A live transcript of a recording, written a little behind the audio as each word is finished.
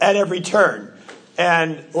at every turn.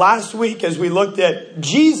 And last week, as we looked at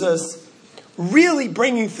Jesus really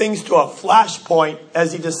bringing things to a flashpoint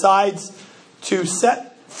as he decides to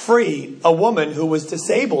set free a woman who was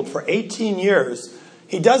disabled for 18 years.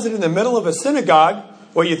 He does it in the middle of a synagogue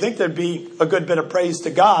where you think there'd be a good bit of praise to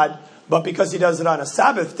God, but because he does it on a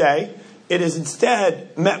Sabbath day, it is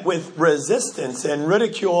instead met with resistance and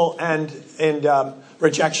ridicule and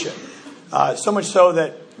rejection. So much so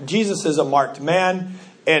that Jesus is a marked man.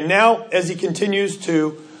 And now, as he continues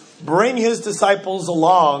to bring his disciples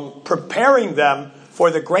along, preparing them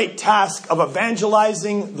for the great task of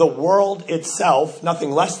evangelizing the world itself,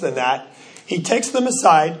 nothing less than that, he takes them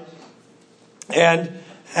aside and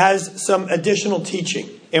has some additional teaching.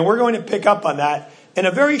 And we're going to pick up on that in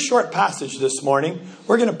a very short passage this morning.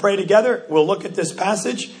 We're going to pray together. We'll look at this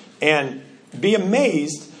passage and be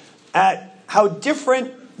amazed at how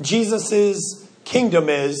different Jesus' kingdom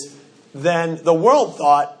is than the world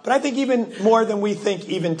thought, but I think even more than we think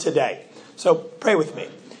even today. So pray with me.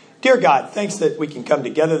 Dear God, thanks that we can come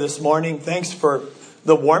together this morning. Thanks for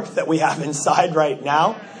the warmth that we have inside right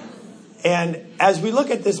now. And as we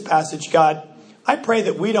look at this passage, God, I pray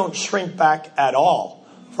that we don't shrink back at all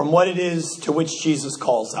from what it is to which Jesus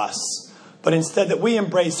calls us, but instead that we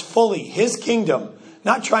embrace fully his kingdom,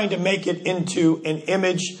 not trying to make it into an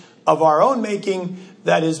image of our own making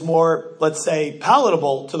that is more, let's say,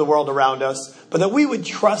 palatable to the world around us, but that we would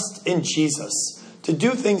trust in Jesus to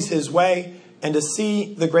do things his way and to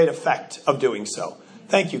see the great effect of doing so.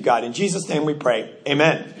 Thank you, God. In Jesus' name we pray.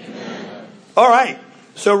 Amen. Amen. All right.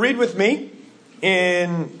 So read with me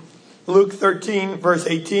in Luke 13, verse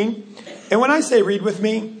 18. And when I say read with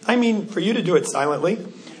me, I mean for you to do it silently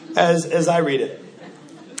as I read it.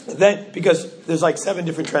 Then, because there's like 7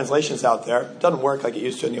 different translations out there. It doesn't work like it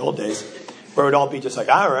used to in the old days, where it would all be just like,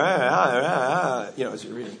 as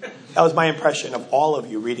you're reading. That was my impression of all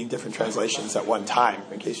of you reading different translations at one time,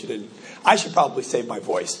 in case you didn't. I should probably save my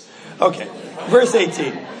voice. Okay, verse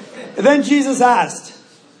 18. Then Jesus asked,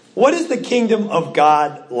 what is the kingdom of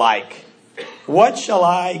God like? What shall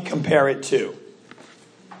I compare it to?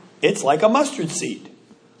 It's like a mustard seed,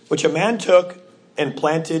 which a man took and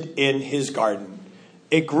planted in his garden.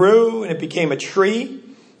 It grew and it became a tree,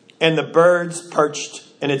 and the birds perched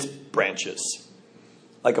in its branches,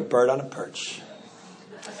 like a bird on a perch.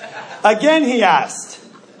 Again he asked,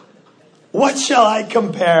 what shall I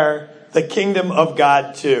compare the kingdom of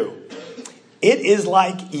God to? It is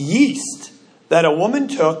like yeast that a woman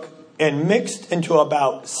took and mixed into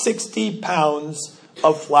about 60 pounds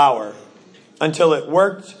of flour until it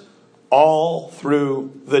worked all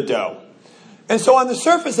through the dough. And so on the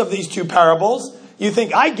surface of these two parables, you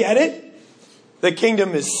think, I get it. The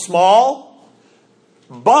kingdom is small,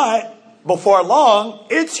 but before long,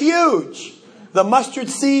 it's huge. The mustard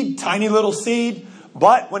seed, tiny little seed,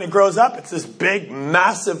 but when it grows up, it's this big,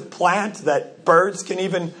 massive plant that birds can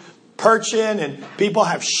even perch in and people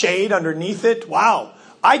have shade underneath it. Wow,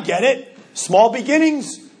 I get it. Small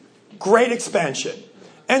beginnings, great expansion.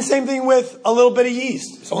 And same thing with a little bit of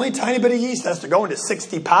yeast. It's only a tiny bit of yeast has to go into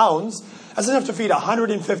 60 pounds. That's enough to feed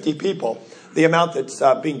 150 people, the amount that's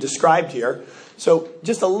being described here. So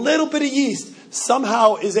just a little bit of yeast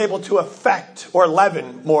somehow is able to affect, or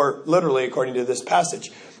leaven, more literally according to this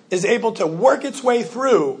passage, is able to work its way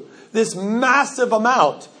through this massive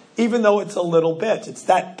amount, even though it's a little bit. It's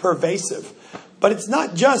that pervasive. But it's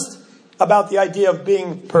not just about the idea of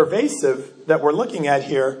being pervasive that we're looking at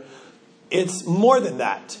here. It's more than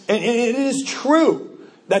that. And it is true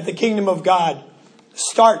that the kingdom of God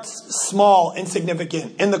starts small,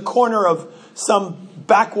 insignificant, in the corner of some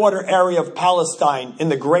backwater area of Palestine in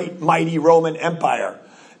the great mighty Roman Empire.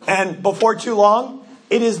 And before too long,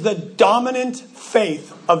 it is the dominant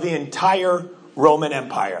faith of the entire Roman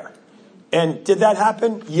Empire. And did that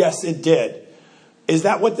happen? Yes, it did. Is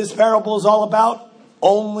that what this parable is all about?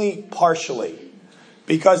 Only partially.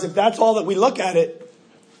 Because if that's all that we look at it,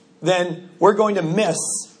 then we're going to miss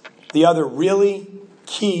the other really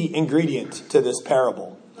key ingredient to this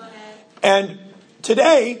parable. And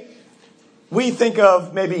today, we think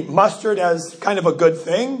of maybe mustard as kind of a good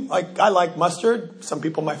thing. Like, I like mustard. Some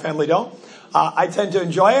people in my family don't. I tend to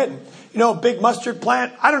enjoy it. A big mustard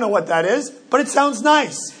plant, I don't know what that is, but it sounds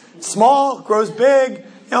nice. Small, grows big.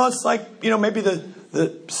 It's like, maybe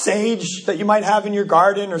the sage that you might have in your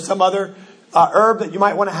garden or some other herb that you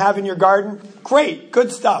might want to have in your garden. Great,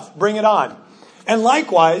 good stuff. Bring it on. And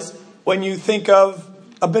likewise, when you think of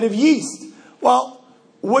a bit of yeast, well,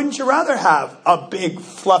 wouldn't you rather have a big,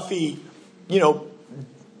 fluffy,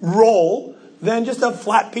 roll than just a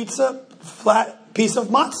flat piece of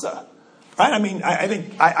matzah? Right? I mean, I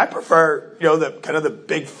think I prefer, the kind of the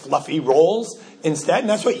big fluffy rolls instead. And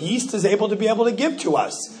that's what yeast is able to give to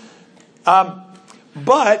us.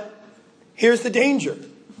 But here's the danger.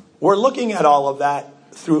 We're looking at all of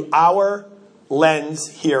that through our lens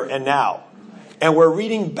here and now. And we're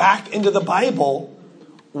reading back into the Bible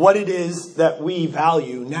what it is that we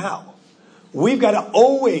value now. We've got to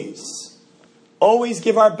always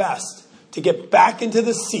give our best to get back into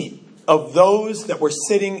the seat of those that were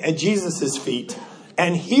sitting at Jesus' feet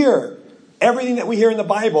and hear everything that we hear in the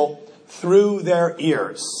Bible through their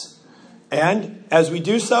ears. And as we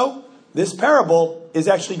do so, this parable is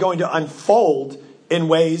actually going to unfold in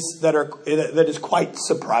ways that is quite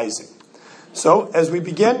surprising. So as we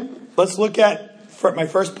begin, let's look at my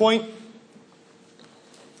first point.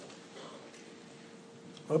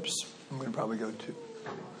 Oops, I'm going to probably go to.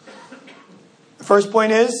 The first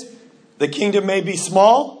point is the kingdom may be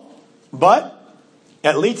small, but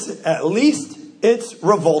at least it's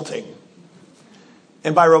revolting.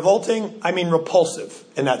 And by revolting, I mean repulsive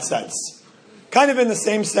in that sense. Kind of in the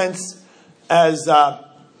same sense as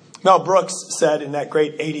Mel Brooks said in that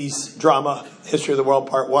great 80s drama, History of the World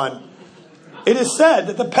Part 1. It is said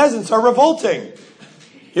that the peasants are revolting.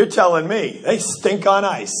 You're telling me they stink on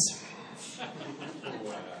ice.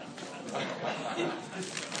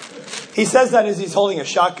 He says that as he's holding a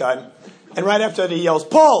shotgun. And right after that he yells,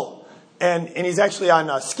 pull! And he's actually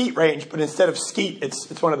on a skeet range, but instead of skeet,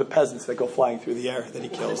 it's one of the peasants that go flying through the air that he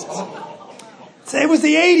kills. It was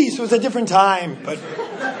the 80s. It was a different time.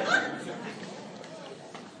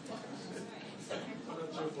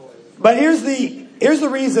 But here's the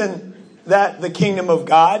reason that the kingdom of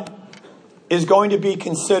God is going to be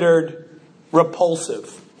considered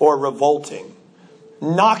repulsive or revolting.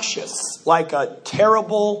 Noxious, like a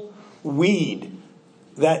terrible weed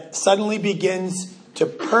that suddenly begins to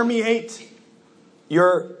permeate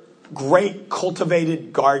your great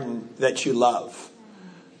cultivated garden that you love.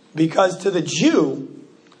 Because to the Jew,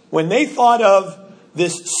 when they thought of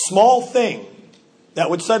this small thing that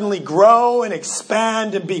would suddenly grow and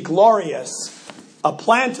expand and be glorious, a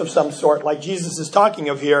plant of some sort like Jesus is talking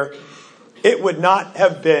of here, it would not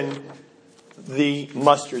have been the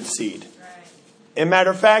mustard seed. As a matter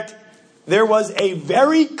of fact, there was a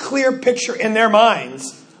very clear picture in their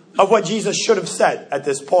minds of what Jesus should have said at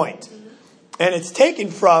this point. And it's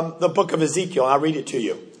taken from the book of Ezekiel. I'll read it to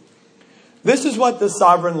you. This is what the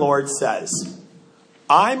sovereign Lord says.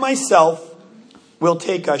 I myself will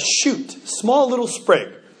take a shoot, small little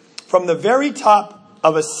sprig, from the very top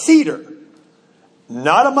of a cedar.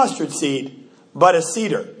 Not a mustard seed, but a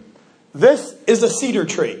cedar. This is a cedar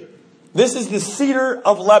tree. This is the cedar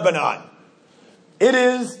of Lebanon. It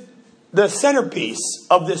is the centerpiece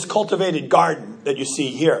of this cultivated garden that you see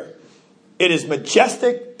here. It is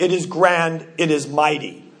majestic, it is grand, it is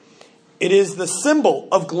mighty. It is the symbol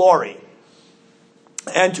of glory.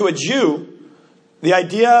 And to a Jew, the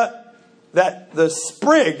idea that the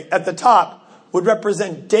sprig at the top would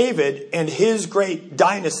represent David and his great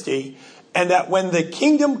dynasty, and that when the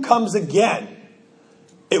kingdom comes again,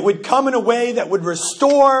 it would come in a way that would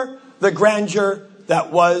restore the grandeur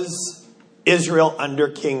that was Israel under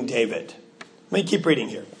King David. Let me keep reading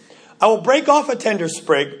here. I will break off a tender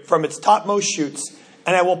sprig from its topmost shoots,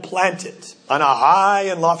 and I will plant it on a high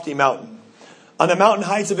and lofty mountain. On the mountain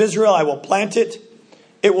heights of Israel I will plant it.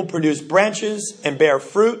 It will produce branches and bear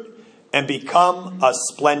fruit and become a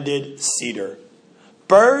splendid cedar.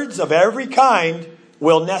 Birds of every kind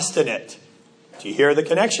will nest in it. Do you hear the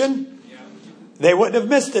connection? Yeah. They wouldn't have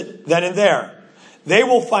missed it then and there. They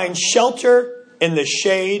will find shelter in the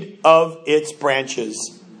shade of its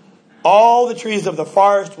branches. All the trees of the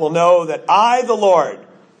forest will know that I, the Lord,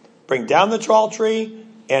 bring down the tall tree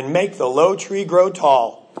and make the low tree grow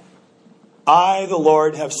tall. I, the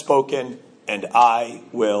Lord, have spoken, and I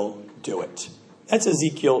will do it. That's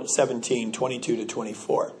Ezekiel 17, 22 to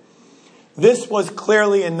 24. This was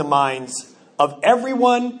clearly in the minds of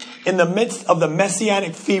everyone in the midst of the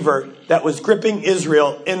messianic fever that was gripping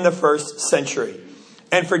Israel in the first century.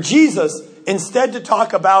 And for Jesus, instead to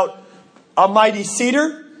talk about a mighty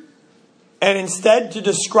cedar, and instead to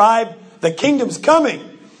describe the kingdom's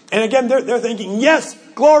coming. And again, they're thinking, yes,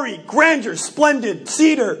 glory, grandeur, splendid,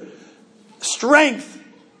 cedar, strength,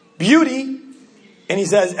 beauty. And he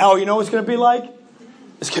says, oh, you know what it's going to be like?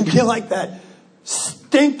 It's going to be like that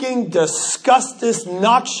stinking, disgusting,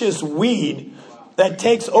 noxious weed that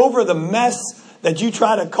takes over the mess that you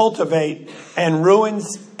try to cultivate and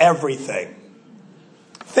ruins everything.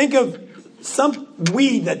 Think of some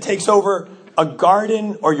weed that takes over a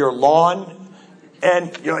garden or your lawn,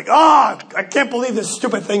 and you're like, I can't believe this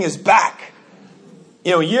stupid thing is back.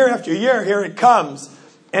 Year after year, here it comes.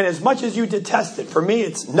 And as much as you detest it, for me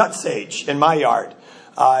it's nutsage in my yard.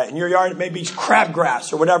 In your yard it may be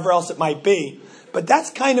crabgrass or whatever else it might be. But that's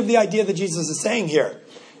kind of the idea that Jesus is saying here.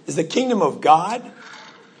 Is the kingdom of God,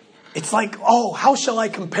 it's like, oh, how shall I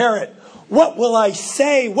compare it? What will I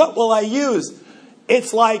say? What will I use?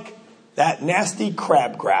 It's like that nasty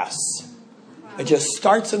crabgrass. It just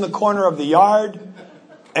starts in the corner of the yard,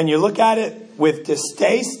 and you look at it with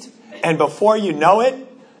distaste, and before you know it,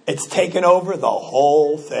 it's taken over the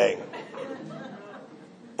whole thing.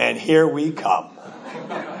 And here we come.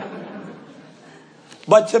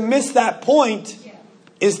 But to miss that point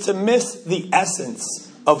is to miss the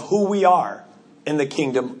essence of who we are in the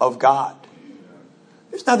kingdom of God.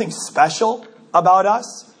 There's nothing special about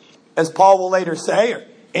us, as Paul will later say. Are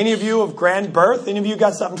any of you of grand birth? Any of you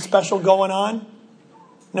got something special going on?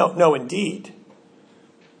 No, indeed.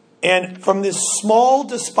 And from this small,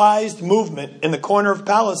 despised movement in the corner of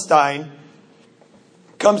Palestine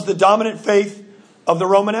comes the dominant faith of the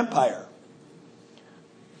Roman Empire.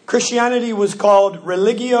 Christianity was called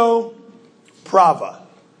religio prava,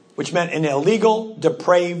 which meant an illegal,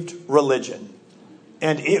 depraved religion.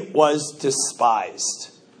 And it was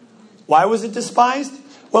despised. Why was it despised?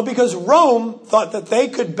 Well, because Rome thought that they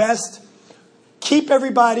could best keep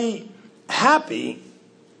everybody happy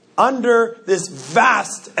under this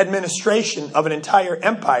vast administration of an entire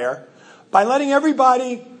empire by letting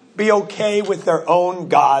everybody be okay with their own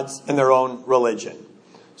gods and their own religion.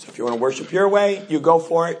 So if you want to worship your way, you go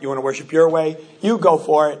for it. You want to worship your way, you go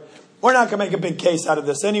for it. We're not going to make a big case out of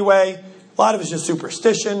this anyway. A lot of it's just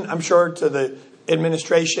superstition, I'm sure, to the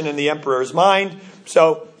administration and the emperor's mind.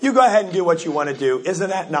 So you go ahead and do what you want to do. Isn't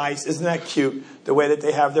that nice? Isn't that cute? The way that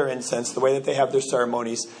they have their incense, the way that they have their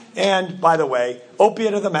ceremonies. And by the way,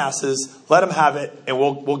 opiate of the masses, let them have it, and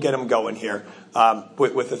we'll get them going here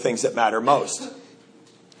with the things that matter most.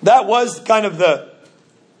 That was kind of the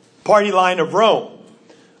party line of Rome.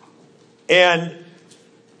 And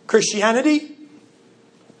Christianity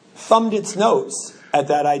thumbed its nose at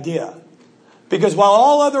that idea. Because while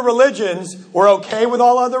all other religions were okay with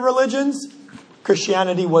all other religions,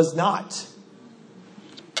 Christianity was not.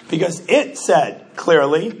 Because it said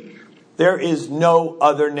clearly, there is no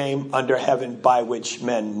other name under heaven by which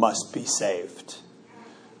men must be saved.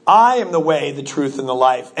 I am the way, the truth, and the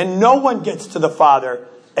life, and no one gets to the Father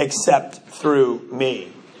except through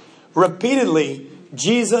me. Repeatedly,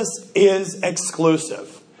 Jesus is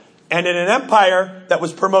exclusive. And in an empire that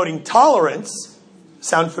was promoting tolerance,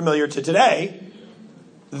 sound familiar to today,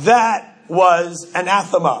 that was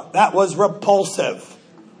anathema. That was repulsive.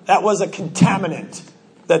 That was a contaminant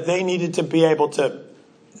that they needed to be able to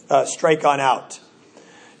strike on out.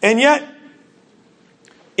 And yet,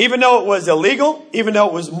 even though it was illegal, even though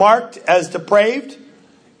it was marked as depraved,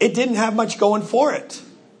 it didn't have much going for it,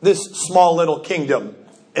 this small little kingdom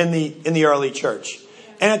in the early church.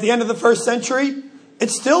 And at the end of the first century, it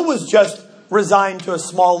still was just resigned to a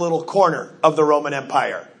small little corner of the Roman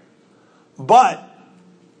Empire. But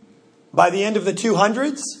by the end of the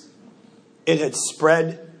 200s, it had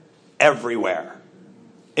spread everywhere,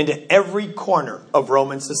 into every corner of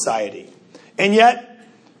Roman society. And yet,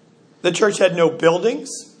 the church had no buildings.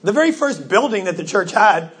 The very first building that the church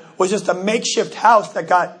had was just a makeshift house that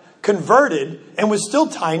got converted and was still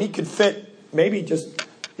tiny, could fit maybe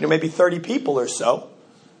 30 people or so.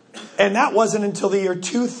 And that wasn't until the year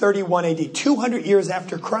 231 AD, 200 years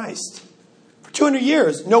after Christ. For 200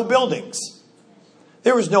 years, no buildings.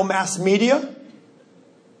 There was no mass media,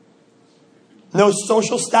 no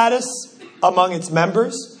social status among its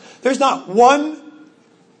members. There's not one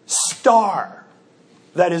star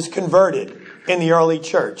that is converted in the early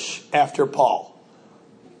church after Paul.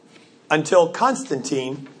 Until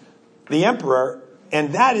Constantine, the emperor,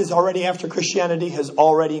 and that is already after Christianity has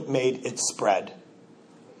already made its spread.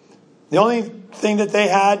 The only thing that they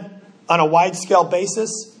had on a wide-scale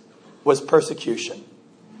basis was persecution.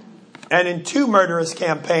 And in 2 murderous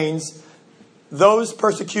campaigns, those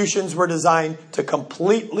persecutions were designed to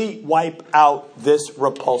completely wipe out this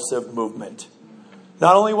repulsive movement.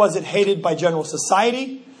 Not only was it hated by general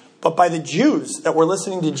society, but by the Jews that were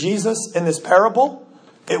listening to Jesus in this parable,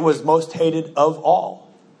 it was most hated of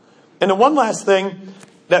all. And the one last thing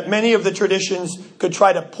that many of the traditions could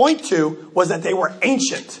try to point to was that they were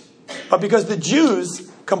ancient. But because the Jews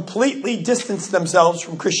completely distanced themselves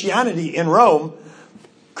from Christianity in Rome,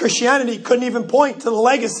 Christianity couldn't even point to the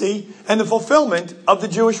legacy and the fulfillment of the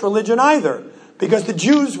Jewish religion either, because the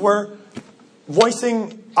Jews were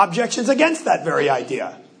voicing objections against that very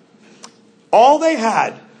idea. All they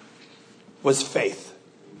had was faith.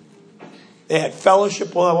 They had fellowship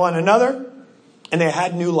with one another, and they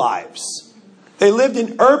had new lives. They lived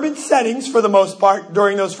in urban settings for the most part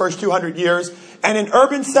during those first 200 years. And in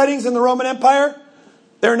urban settings in the Roman Empire,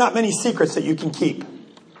 there are not many secrets that you can keep.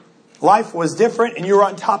 Life was different and you were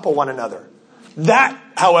on top of one another. That,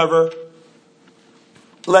 however,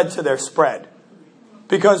 led to their spread.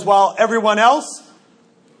 Because while everyone else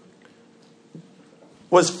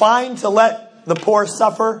was fine to let the poor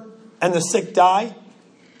suffer and the sick die,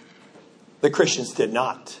 the Christians did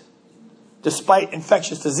not. Despite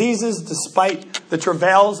infectious diseases, despite the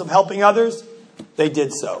travails of helping others, they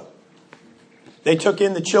did so. They took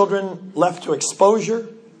in the children left to exposure.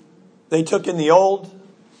 They took in the old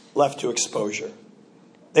left to exposure.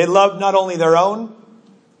 They loved not only their own,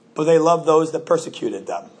 but they loved those that persecuted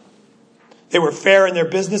them. They were fair in their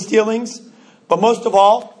business dealings, but most of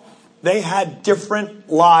all, they had different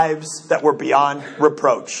lives that were beyond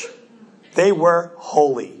reproach. They were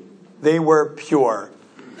holy. They were pure.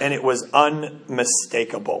 And it was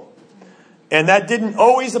unmistakable. And that didn't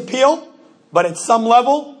always appeal, but at some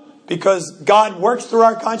level, because God works through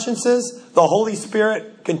our consciences, the Holy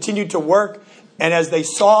Spirit continued to work. And as they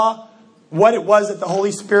saw what it was that the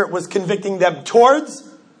Holy Spirit was convicting them towards,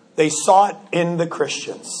 they saw it in the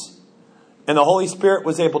Christians. And the Holy Spirit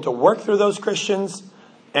was able to work through those Christians.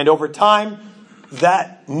 And over time,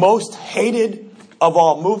 that most hated of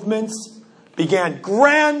all movements began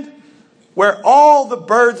grand, where all the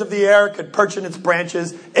birds of the air could perch in its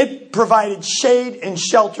branches. It provided shade and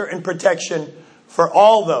shelter and protection for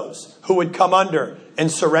all those who would come under and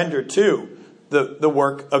surrender to the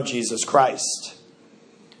work of Jesus Christ.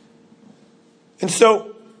 And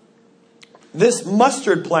so, this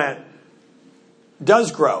mustard plant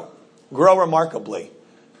does grow remarkably.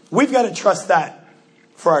 We've got to trust that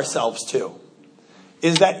for ourselves too.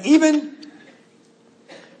 Is that even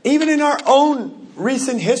in our own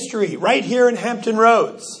recent history, right here in Hampton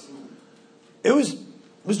Roads, it was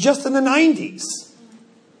just in the 90s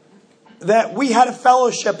that we had a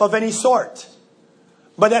fellowship of any sort.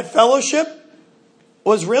 But that fellowship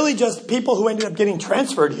was really just people who ended up getting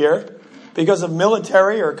transferred here because of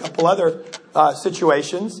military or a couple other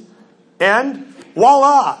situations. And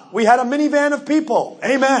voila, we had a minivan of people.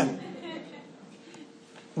 Amen.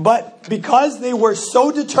 But because they were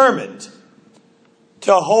so determined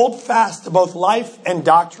to hold fast to both life and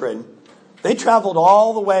doctrine, they traveled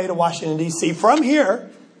all the way to Washington, D.C. from here,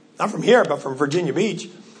 not from here, but from Virginia Beach,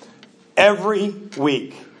 every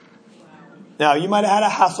week. Now, you might have had a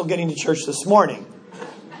hassle getting to church this morning.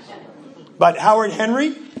 But Howard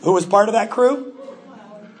Henry, who was part of that crew,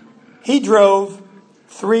 he drove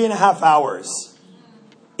 3.5 hours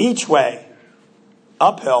each way,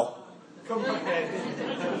 uphill.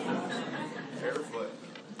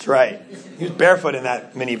 That's right. He was barefoot in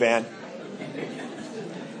that minivan.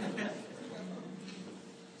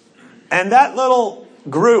 And that little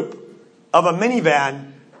group of a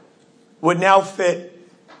minivan would now fit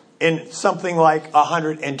in something like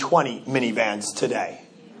 120 minivans today.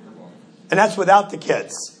 And that's without the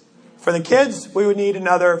kids. For the kids, we would need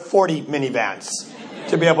another 40 minivans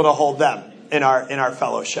to be able to hold them in our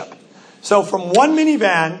fellowship. So from one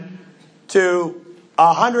minivan to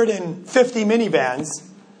 150 minivans,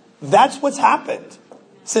 that's what's happened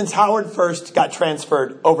since Howard first got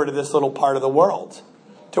transferred over to this little part of the world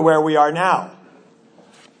to where we are now.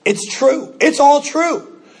 It's true. It's all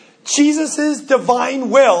true. Jesus' divine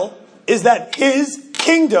will is that his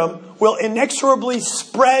kingdom will inexorably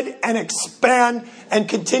spread and expand and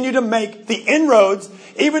continue to make the inroads,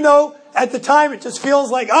 even though at the time it just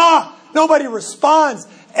feels like, nobody responds.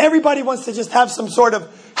 Everybody wants to just have some sort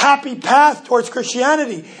of happy path towards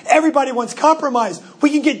Christianity. Everybody wants compromise. We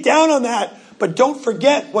can get down on that, but don't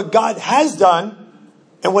forget what God has done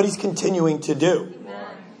and what he's continuing to do.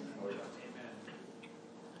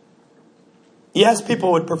 Yes,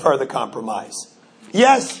 people would prefer the compromise.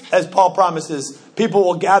 Yes, as Paul promises, people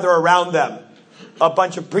will gather around them, a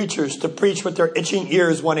bunch of preachers to preach what their itching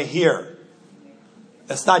ears want to hear.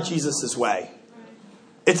 That's not Jesus' way.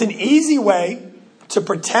 It's an easy way to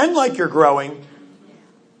pretend like you're growing,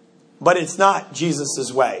 but it's not Jesus'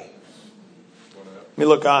 way. Let me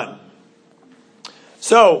look on.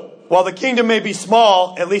 So, while the kingdom may be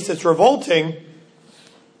small, at least it's revolting,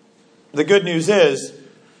 the good news is,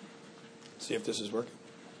 see if this is working.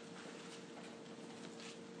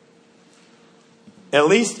 At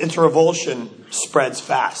least its revulsion spreads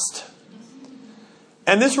fast.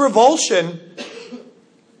 And this revulsion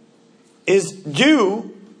is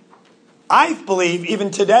due, I believe, even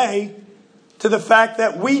today, to the fact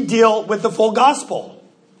that we deal with the full gospel.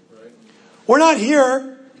 Right. We're not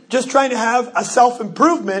here just trying to have a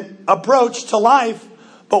self-improvement approach to life,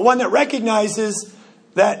 but one that recognizes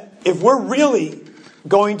that if we're really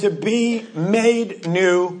going to be made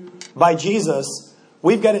new by Jesus,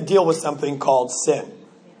 we've got to deal with something called sin.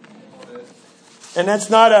 And that's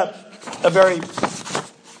not a very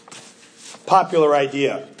popular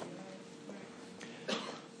idea.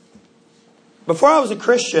 Before I was a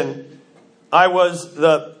Christian, I was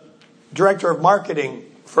the director of marketing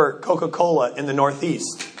for Coca-Cola in the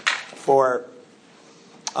Northeast for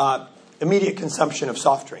immediate consumption of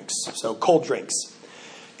soft drinks, so cold drinks.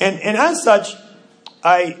 And as such,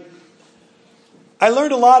 I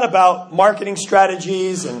learned a lot about marketing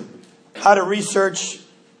strategies and how to research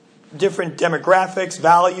different demographics,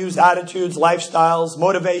 values, attitudes, lifestyles,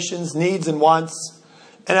 motivations, needs, and wants.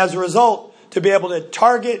 And as a result, to be able to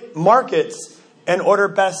target markets in order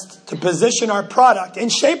best to position our product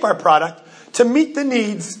and shape our product to meet the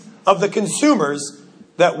needs of the consumers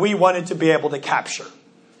that we wanted to be able to capture.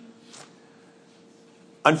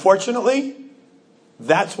 Unfortunately,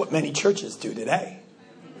 that's what many churches do today.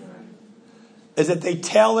 Is that they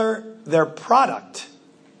tailor their product,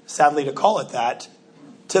 sadly to call it that,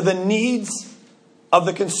 to the needs of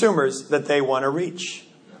the consumers that they want to reach.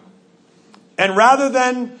 And rather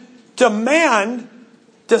than demand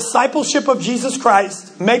discipleship of Jesus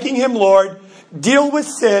Christ, making him Lord, deal with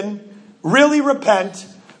sin, really repent,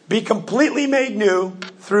 be completely made new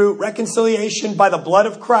through reconciliation by the blood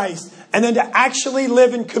of Christ, and then to actually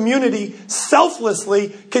live in community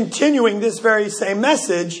selflessly, continuing this very same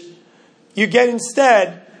message, you get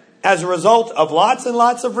instead, as a result of lots and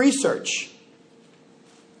lots of research,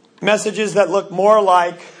 messages that look more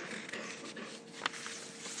like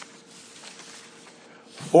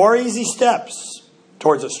 4 easy steps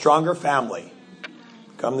towards a stronger family.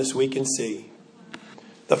 Come this week and see.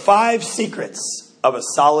 The 5 secrets of a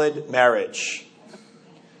solid marriage.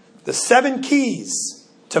 The 7 keys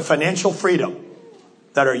to financial freedom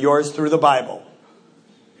that are yours through the Bible.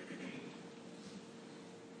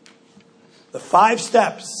 The 5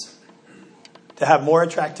 steps to have more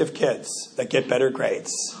attractive kids that get better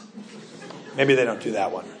grades. Maybe they don't do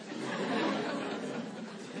that one.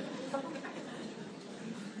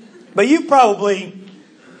 But you've probably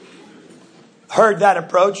heard that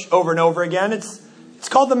approach over and over again. It's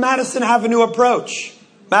called the Madison Avenue approach.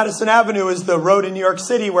 Madison Avenue is the road in New York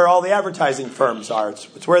City where all the advertising firms are.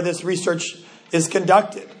 It's where this research is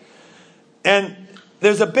conducted. And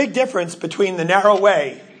there's a big difference between the narrow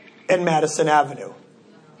way and Madison Avenue.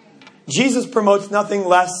 Jesus promotes nothing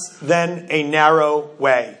less than a narrow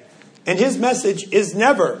way. And his message is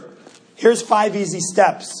never, here's 5 easy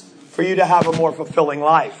steps for you to have a more fulfilling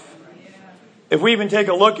life. If we even take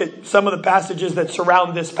a look at some of the passages that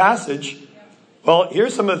surround this passage, well,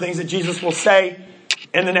 here's some of the things that Jesus will say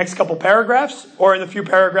in the next couple paragraphs or in the few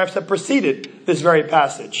paragraphs that preceded this very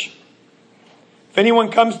passage. If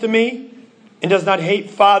anyone comes to me and does not hate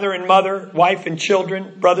father and mother, wife and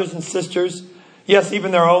children, brothers and sisters, yes,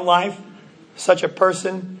 even their own life, such a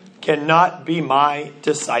person cannot be my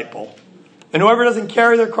disciple. And whoever doesn't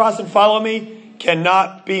carry their cross and follow me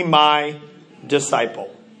cannot be my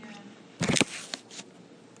disciple.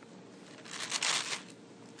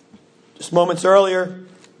 Just moments earlier,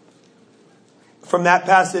 from that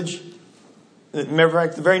passage, matter of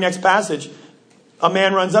fact, the very next passage, a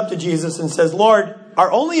man runs up to Jesus and says, Lord,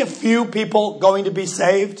 are only a few people going to be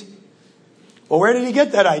saved? Well, where did he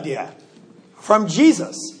get that idea? From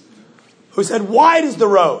Jesus, who said, wide is the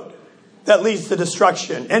road that leads to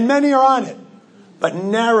destruction, and many are on it. But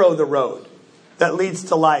narrow the road that leads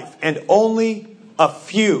to life, and only a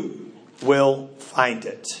few will find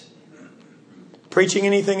it. Preaching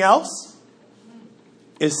anything else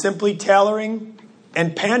is simply tailoring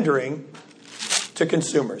and pandering to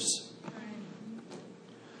consumers.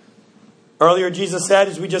 Earlier, Jesus said,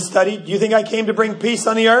 as we just studied, do you think I came to bring peace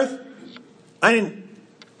on the earth?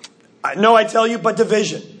 No, I tell you, but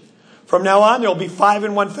division. From now on, there will be 5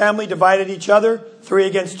 in one family divided each other, 3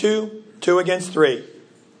 against 2, 2 against 3.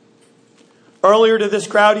 Earlier to this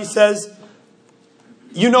crowd, he says,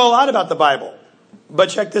 you know a lot about the Bible, but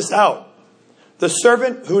check this out. The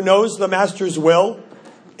servant who knows the master's will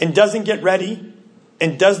and doesn't get ready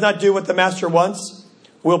and does not do what the master wants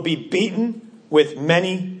will be beaten with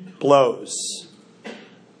many blows.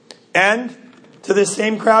 And to this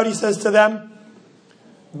same crowd, he says to them,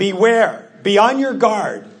 beware, be on your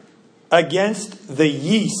guard against the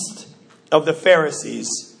yeast of the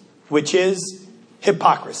Pharisees, which is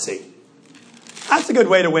hypocrisy. That's a good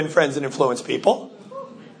way to win friends and influence people.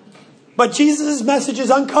 But Jesus' message is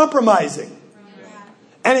uncompromising.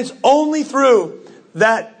 And it's only through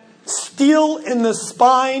that steel in the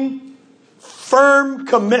spine, firm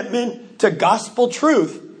commitment to gospel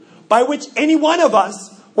truth by which any one of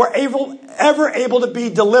us were ever able to be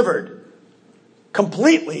delivered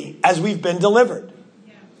completely as we've been delivered.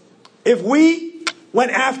 If we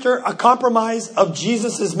went after a compromise of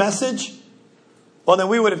Jesus' message, well, then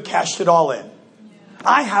we would have cashed it all in.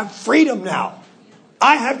 I have freedom now.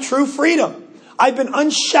 I have true freedom. I've been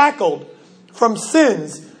unshackled from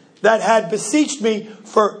sins that had besieged me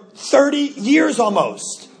for 30 years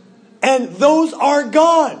almost. And those are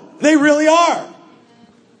gone. They really are.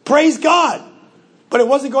 Praise God. But it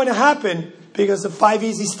wasn't going to happen because of 5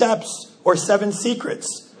 easy steps or 7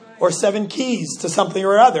 secrets or 7 keys to something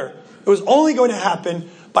or other. It was only going to happen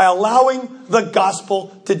by allowing the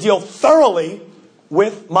gospel to deal thoroughly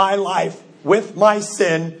with my life, with my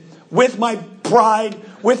sin, with my pride,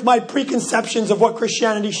 with my preconceptions of what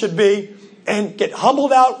Christianity should be, and get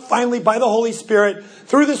humbled out finally by the Holy Spirit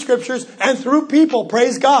through the scriptures and through people,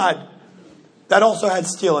 praise God, that also had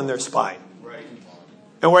steel in their spine.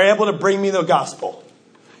 And were able to bring me the gospel.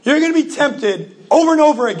 You're going to be tempted over and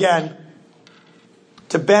over again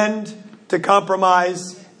to bend, to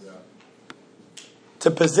compromise,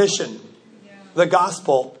 to position the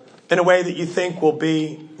gospel in a way that you think will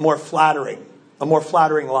be more flattering, a more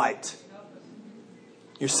flattering light.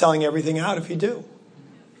 You're selling everything out if you do.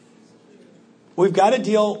 We've got to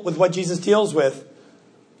deal with what Jesus deals with.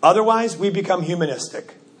 Otherwise, we become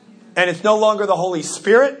humanistic. And it's no longer the Holy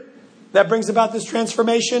Spirit that brings about this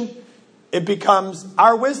transformation. It becomes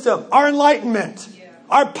our wisdom, our enlightenment,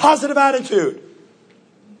 our positive attitude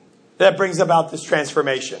that brings about this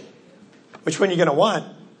transformation. Which one are you going to want?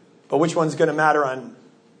 But which one's going to matter on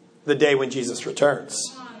the day when Jesus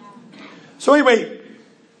returns? So anyway,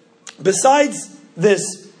 besides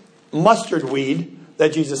this mustard weed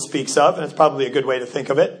that Jesus speaks of, and it's probably a good way to think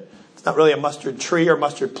of it. It's not really a mustard tree or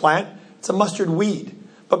mustard plant. It's a mustard weed.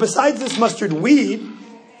 But besides this mustard weed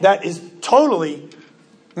that is totally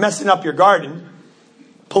messing up your garden,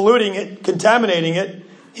 polluting it, contaminating it,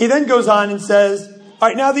 he then goes on and says, all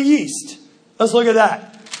right, now the yeast. Let's look at that.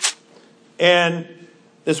 And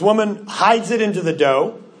this woman hides it into the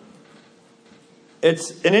dough.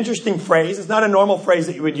 It's an interesting phrase. It's not a normal phrase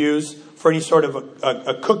that you would use for any sort of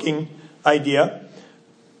a cooking idea.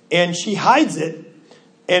 And she hides it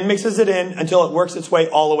and mixes it in until it works its way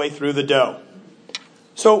all the way through the dough.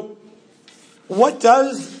 So what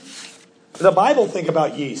does the Bible think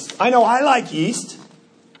about yeast? I know I like yeast.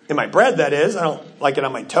 In my bread, that is. I don't like it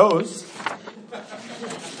on my toes.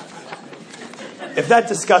 If that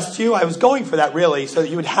disgusts you, I was going for that really so that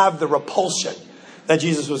you would have the repulsion that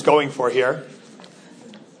Jesus was going for here.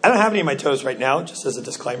 I don't have any on my toes right now, just as a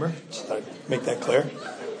disclaimer. Just thought I'd make that clear.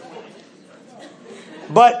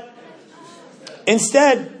 But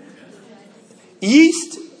instead,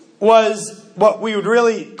 yeast was what we would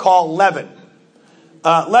really call leaven.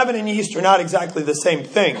 Leaven and yeast are not exactly the same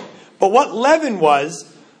thing. But what leaven was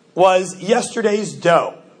yesterday's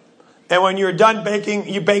dough. And when you were done baking,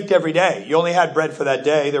 you baked every day. You only had bread for that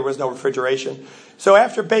day. There was no refrigeration. So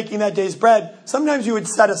after baking that day's bread, sometimes you would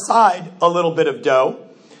set aside a little bit of dough.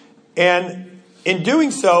 And in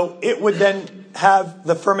doing so, it would then have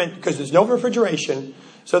the ferment, because there's no refrigeration,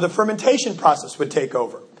 so the fermentation process would take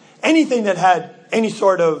over. Anything that had any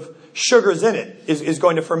sort of sugars in it is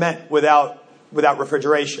going to ferment without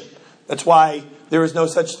refrigeration. That's why there was no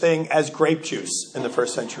such thing as grape juice in the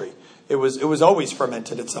first century. It was always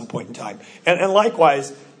fermented at some point in time. And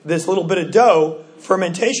likewise, this little bit of dough,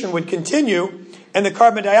 fermentation would continue, and the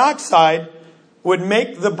carbon dioxide would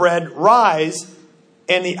make the bread rise,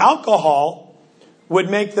 and the alcohol would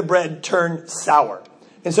make the bread turn sour.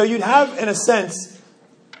 And so you'd have, in a sense,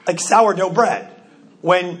 like sourdough bread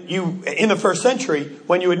in the first century,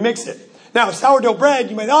 when you would mix it. Now, sourdough bread,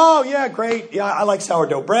 you might, oh, yeah, great. Yeah, I like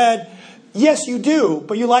sourdough bread. Yes, you do,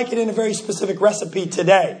 but you like it in a very specific recipe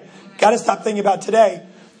today. Got to stop thinking about today.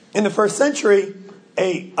 In the first century,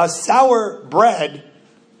 a sour bread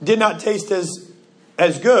did not taste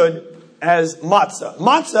as good as matzah.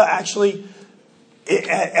 Matzah actually,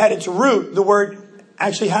 at its root, the word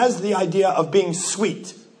actually has the idea of being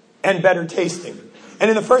sweet and better tasting. And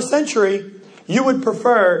in the first century, you would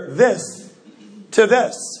prefer this to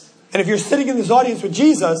this. And if you're sitting in this audience with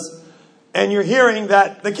Jesus and you're hearing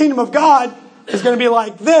that the kingdom of God is going to be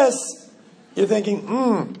like this, you're thinking,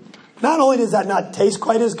 not only does that not taste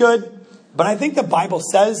quite as good, but I think the Bible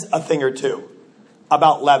says a thing or two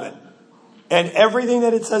about leaven. And everything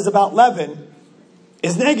that it says about leaven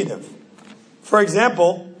is negative. For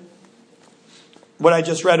example, what I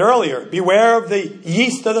just read earlier, beware of the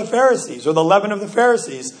yeast of the Pharisees or the leaven of the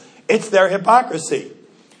Pharisees. It's their hypocrisy.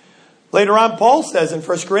 Later on, Paul says in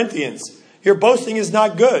 1 Corinthians, your boasting is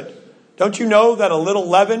not good. Don't you know that a little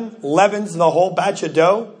leaven leavens the whole batch of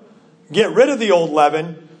dough? Get rid of the old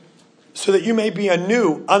leaven so that you may be a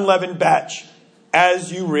new unleavened batch,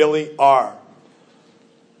 as you really are.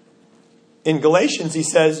 In Galatians, he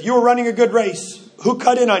says, you were running a good race. Who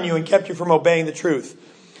cut in on you and kept you from obeying the truth?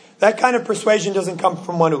 That kind of persuasion doesn't come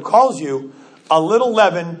from one who calls you. A little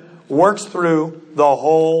leaven works through the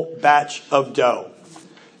whole batch of dough.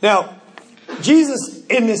 Now, Jesus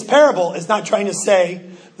in this parable is not trying to say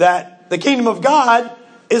that the kingdom of God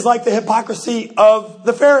is like the hypocrisy of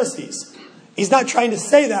the Pharisees. He's not trying to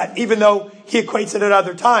say that, even though he equates it at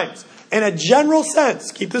other times. In a general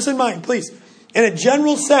sense, keep this in mind, please. In a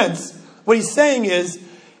general sense, what he's saying is,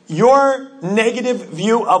 your negative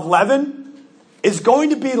view of leaven is going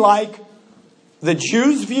to be like the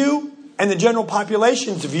Jews' view and the general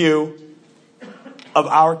population's view of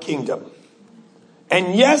our kingdom.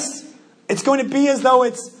 And yes, it's going to be as though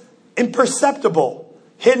it's imperceptible,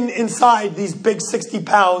 hidden inside these big 60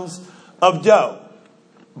 pounds of dough.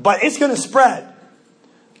 But it's going to spread.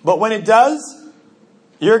 But when it does,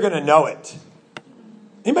 you're going to know it.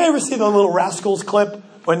 Anybody ever see the Little Rascals clip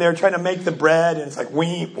when they're trying to make the bread and it's like,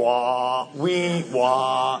 wee, wah, wee,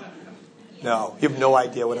 wah? No, you have no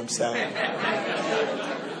idea what I'm saying.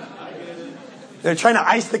 They're trying to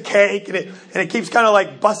ice the cake and it keeps kind of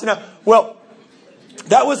like busting up. Well,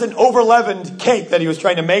 that was an over-leavened cake that he was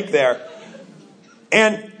trying to make there.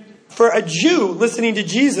 And for a Jew listening to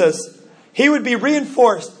Jesus, he would be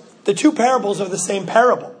reinforced. The two parables are the same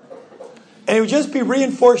parable. And it would just be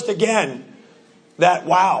reinforced again that,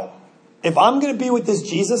 wow, if I'm going to be with this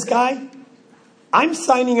Jesus guy, I'm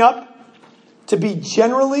signing up to be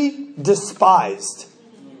generally despised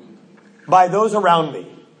by those around me.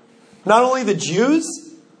 Not only the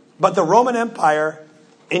Jews, but the Roman Empire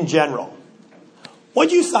in general.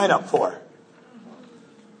 What'd you sign up for?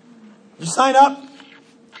 You sign up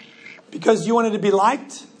because you wanted to be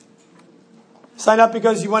liked? Sign up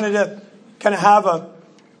because you wanted to kind of have a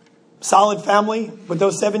solid family with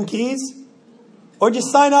those 7 keys? Or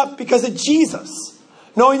just sign up because of Jesus,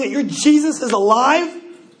 knowing that your Jesus is alive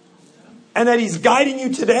and that he's guiding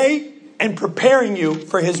you today and preparing you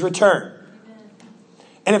for his return.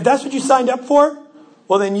 And if that's what you signed up for,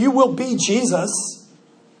 well, then you will be Jesus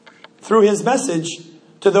through his message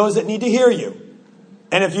to those that need to hear you.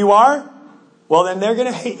 And if you are, well, then they're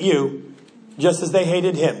going to hate you just as they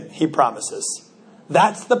hated him, he promises.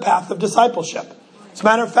 That's the path of discipleship. As a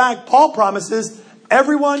matter of fact, Paul promises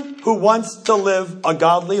everyone who wants to live a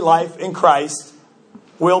godly life in Christ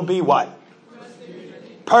will be what?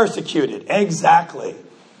 Persecuted. Exactly.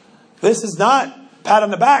 This is not pat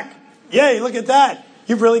on the back. Yay, look at that.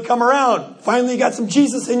 You've really come around. Finally, you got some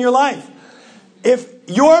Jesus in your life. If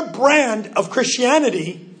your brand of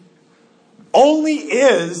Christianity only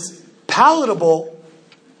is palatable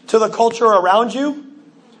to the culture around you,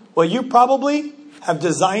 well, you probably have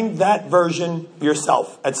designed that version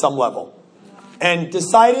yourself at some level and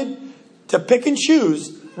decided to pick and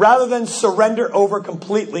choose rather than surrender over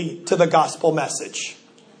completely to the gospel message.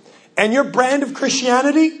 And your brand of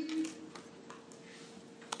Christianity,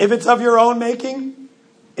 if it's of your own making,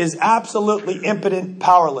 is absolutely impotent,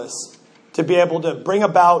 powerless to be able to bring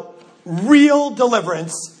about real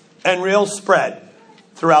deliverance and real spread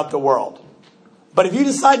throughout the world. But if you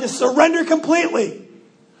decide to surrender completely,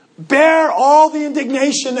 bear all the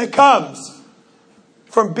indignation that comes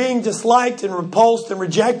from being disliked and repulsed and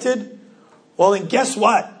rejected, well, then guess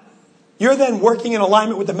what? You're then working in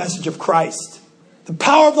alignment with the message of Christ. The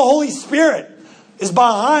power of the Holy Spirit is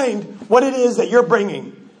behind what it is that you're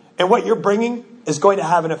bringing. And what you're bringing is going to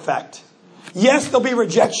have an effect. Yes, there'll be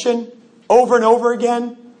rejection over and over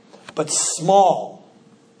again, but small,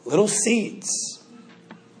 little seeds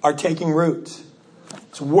are taking root.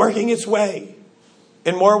 It's working its way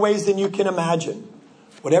in more ways than you can imagine.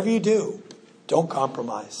 Whatever you do, don't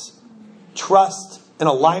compromise. Trust in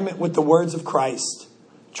alignment with the words of Christ.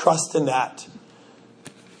 Trust in that.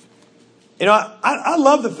 You know, I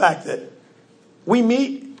love the fact that we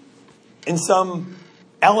meet in some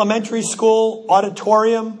elementary school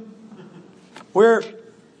auditorium. We're,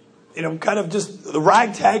 kind of just the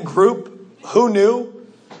ragtag group. Who knew?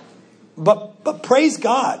 But praise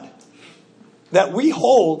God that we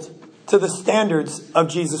hold to the standards of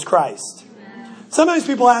Jesus Christ. Sometimes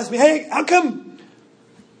people ask me, hey, how come,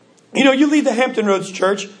 you lead the Hampton Roads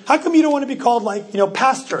Church. How come you don't want to be called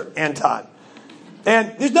Pastor Anton?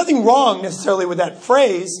 And there's nothing wrong necessarily with that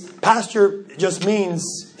phrase. Pastor just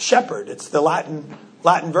means shepherd. It's the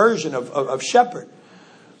Latin version of shepherd.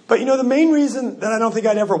 But the main reason that I don't think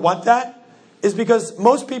I'd ever want that is because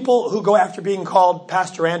most people who go after being called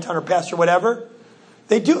Pastor Anton or Pastor whatever,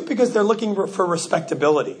 they do it because they're looking for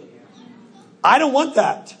respectability. I don't want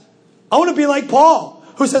that. I want to be like Paul,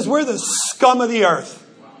 who says we're the scum of the earth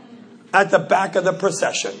at the back of the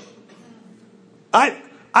procession. I'd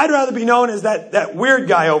rather be known as that weird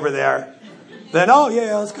guy over there than, oh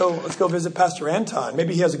yeah, let's go visit Pastor Anton.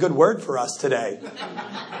 Maybe he has a good word for us today.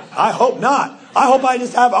 I hope not. I hope I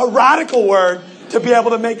just have a radical word to be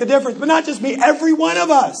able to make a difference. But not just me, every one of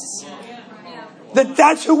us.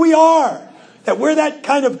 That's who we are. That we're that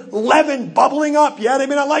kind of leaven bubbling up. Yeah, they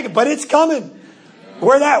may not like it, but it's coming.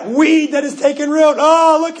 We're that weed that is taking root.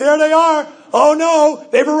 Oh, look, here they are. Oh no,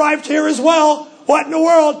 they've arrived here as well. What in the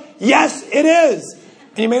world? Yes, it is.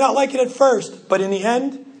 And you may not like it at first, but in the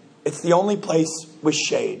end, it's the only place with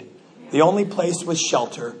shade. The only place with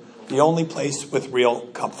shelter. The only place with real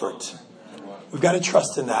comfort. We've got to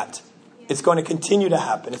trust in that. It's going to continue to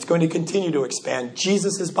happen. It's going to continue to expand.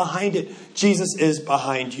 Jesus is behind it. Jesus is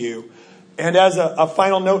behind you. And as a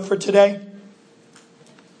final note for today,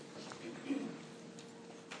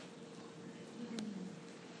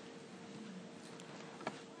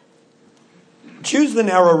 choose the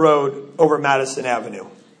narrow road over Madison Avenue.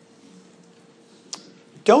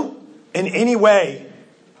 Don't in any way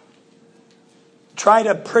try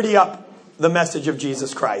to pretty up the message of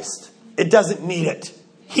Jesus Christ. It doesn't need it.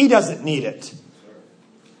 He doesn't need it.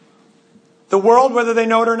 The world, whether they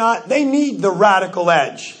know it or not, they need the radical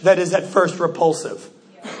edge that is at first repulsive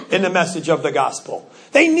in the message of the gospel.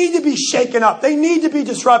 They need to be shaken up. They need to be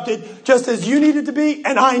disrupted just as you needed to be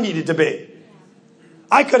and I needed to be.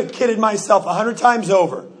 I could have kidded myself 100 times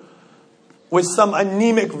over with some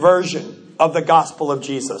anemic version of the gospel of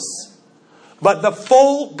Jesus. But the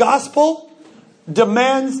full gospel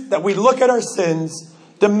demands that we look at our sins,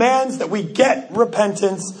 demands that we get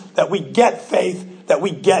repentance, that we get faith, that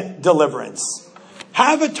we get deliverance.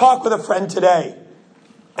 Have a talk with a friend today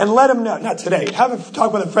and let him know, not today, have a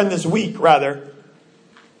talk with a friend this week rather,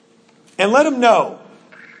 and let him know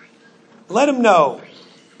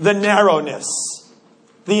the narrowness,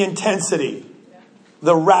 the intensity,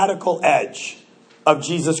 the radical edge of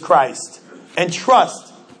Jesus Christ, and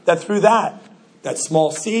trust that through that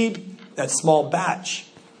small seed, that small batch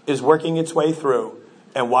is working its way through,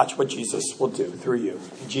 and watch what Jesus will do through you.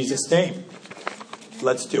 In Jesus' name,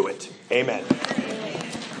 let's do it. Amen.